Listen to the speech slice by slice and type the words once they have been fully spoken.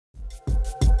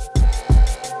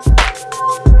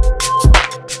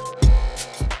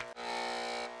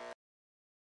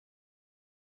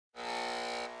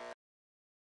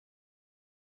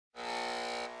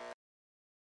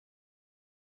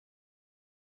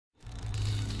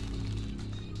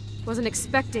Wasn't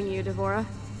expecting you, Devora.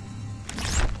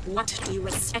 What do you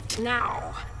expect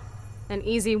now? An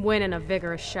easy win and a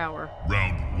vigorous shower.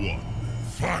 Round 1.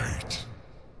 Fight!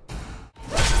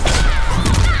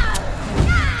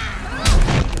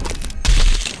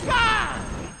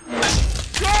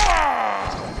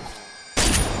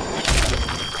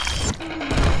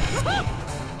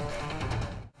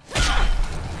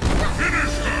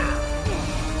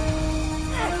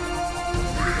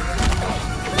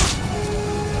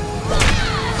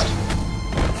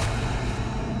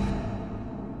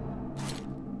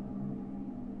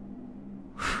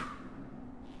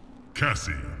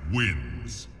 Cassie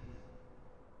wins.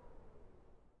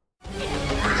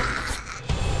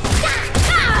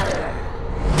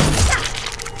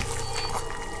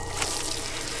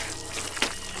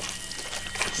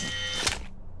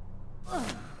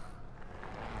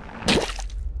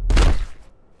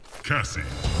 Cassie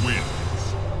wins.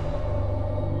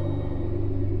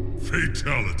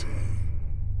 Fatality.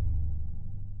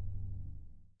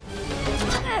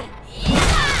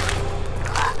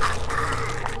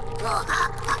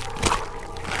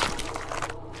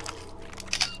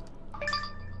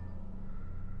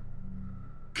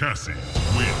 Cassie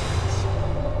wins.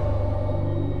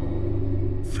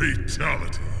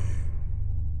 Fatality.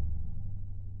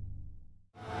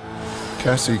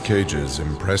 Cassie Cage's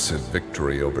impressive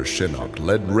victory over Shinnok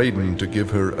led Raiden to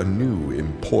give her a new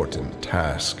important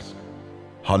task: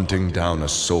 hunting down a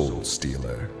soul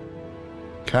stealer.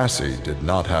 Cassie did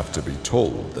not have to be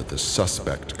told that the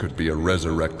suspect could be a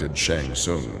resurrected Shang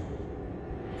Tsung.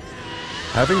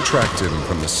 Having tracked him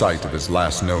from the site of his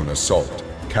last known assault,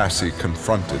 Cassie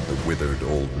confronted the withered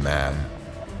old man.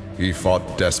 He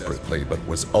fought desperately but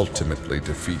was ultimately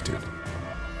defeated.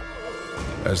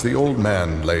 As the old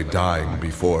man lay dying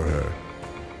before her,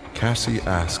 Cassie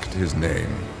asked his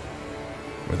name.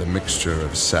 With a mixture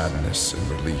of sadness and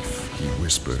relief, he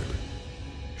whispered,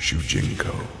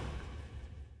 "Shujinko."